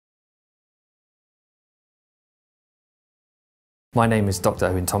My name is Dr.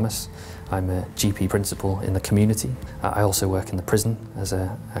 Owen Thomas. I'm a GP principal in the community. I also work in the prison as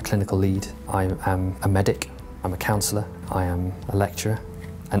a clinical lead. I am a medic, I'm a counsellor, I am a lecturer,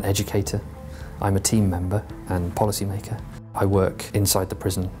 an educator, I'm a team member and policymaker. I work inside the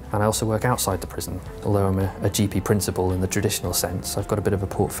prison and I also work outside the prison. Although I'm a GP principal in the traditional sense, I've got a bit of a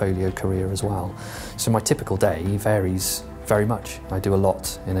portfolio career as well. So my typical day varies very much. I do a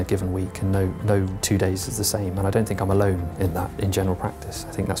lot in a given week and no 2 days is the same, and I don't think I'm alone in that in general practice.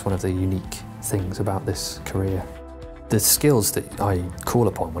 I think that's one of the unique things about this career. The skills that I call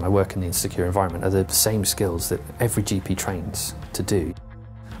upon when I work in the insecure environment are the same skills that every GP trains to do.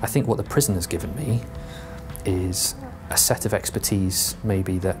 I think what the prison has given me is a set of expertise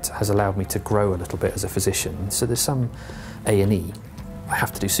maybe that has allowed me to grow a little bit as a physician. So there's some A&E. I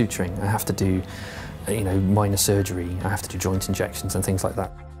have to do suturing, I have to do minor surgery, I have to do joint injections and things like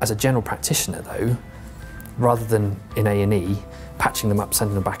that. As a general practitioner though, rather than in A&E, patching them up,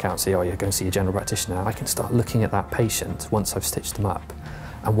 sending them back out and say, oh, you're going to see a general practitioner, I can start looking at that patient once I've stitched them up.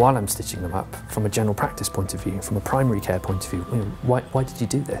 And while I'm stitching them up, from a general practice point of view, from a primary care point of view, why did you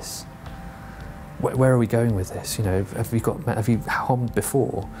do this? Where are we going with this? Have you harmed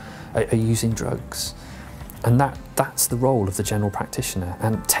before? Are you using drugs? And that's the role of the general practitioner,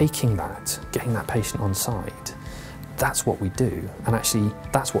 and taking that, getting that patient on side, that's what we do, and actually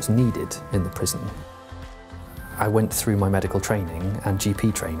that's what's needed in the prison. I went through my medical training and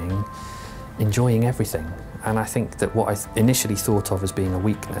GP training enjoying everything, and I think that what I initially thought of as being a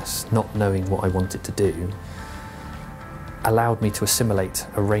weakness, not knowing what I wanted to do, allowed me to assimilate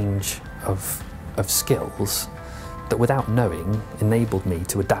a range of skills that without knowing enabled me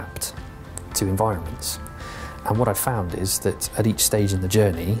to adapt to environments. And what I've found is that at each stage in the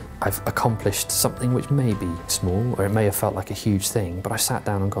journey, I've accomplished something which may be small, or it may have felt like a huge thing, but I've sat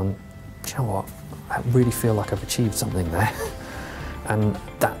down and gone, do you know what, I really feel like I've achieved something there. And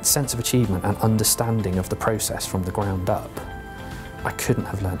that sense of achievement and understanding of the process from the ground up, I couldn't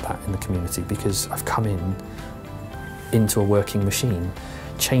have learnt that in the community, because I've come into a working machine.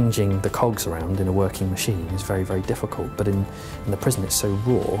 Changing the cogs around in a working machine is very, very difficult, but in the prison it's so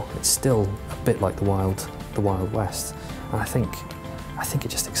raw, it's still a bit like the Wild West. And I think it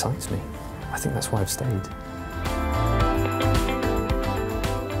just excites me. I think that's why I've stayed.